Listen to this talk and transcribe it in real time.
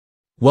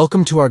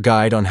Welcome to our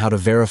guide on how to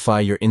verify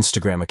your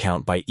Instagram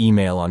account by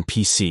email on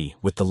PC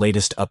with the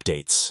latest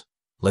updates.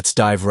 Let's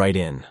dive right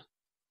in.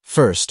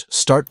 First,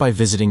 start by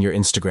visiting your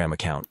Instagram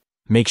account.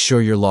 Make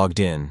sure you're logged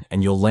in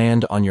and you'll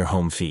land on your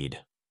home feed.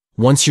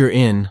 Once you're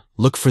in,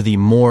 look for the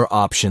More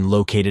option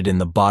located in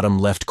the bottom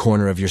left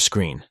corner of your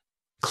screen.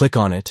 Click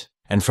on it,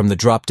 and from the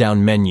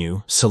drop-down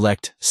menu,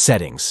 select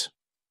Settings.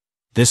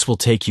 This will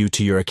take you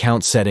to your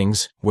account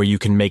settings where you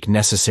can make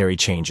necessary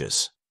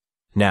changes.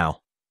 Now,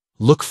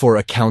 look for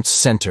Accounts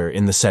Center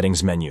in the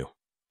Settings menu.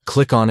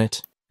 Click on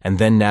it, and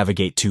then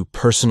navigate to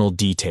Personal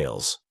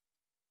Details.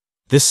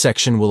 This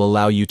section will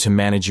allow you to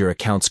manage your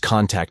account's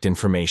contact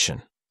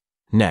information.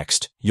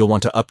 Next, you'll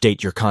want to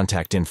update your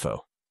contact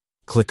info.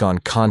 Click on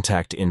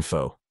Contact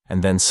Info,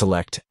 and then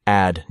select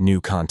Add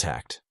New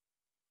Contact.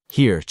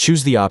 Here,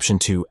 choose the option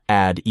to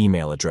Add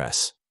Email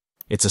Address.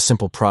 It's a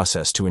simple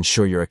process to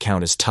ensure your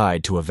account is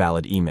tied to a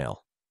valid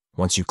email.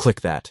 Once you click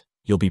that,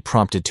 you'll be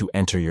prompted to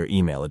enter your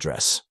email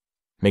address.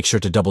 Make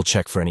sure to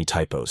double-check for any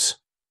typos.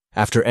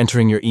 After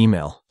entering your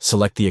email,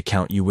 select the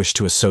account you wish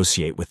to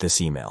associate with this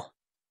email.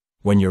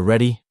 When you're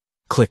ready,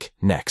 click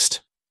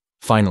Next.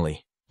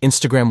 Finally,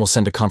 Instagram will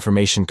send a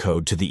confirmation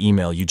code to the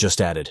email you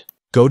just added.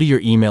 Go to your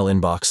email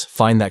inbox,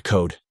 find that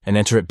code, and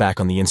enter it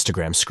back on the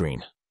Instagram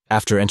screen.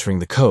 After entering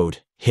the code,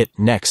 hit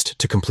Next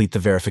to complete the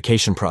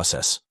verification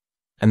process.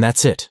 And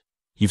that's it.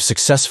 You've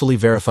successfully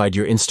verified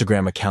your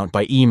Instagram account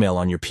by email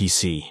on your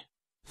PC.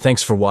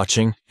 Thanks for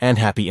watching, and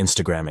happy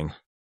Instagramming.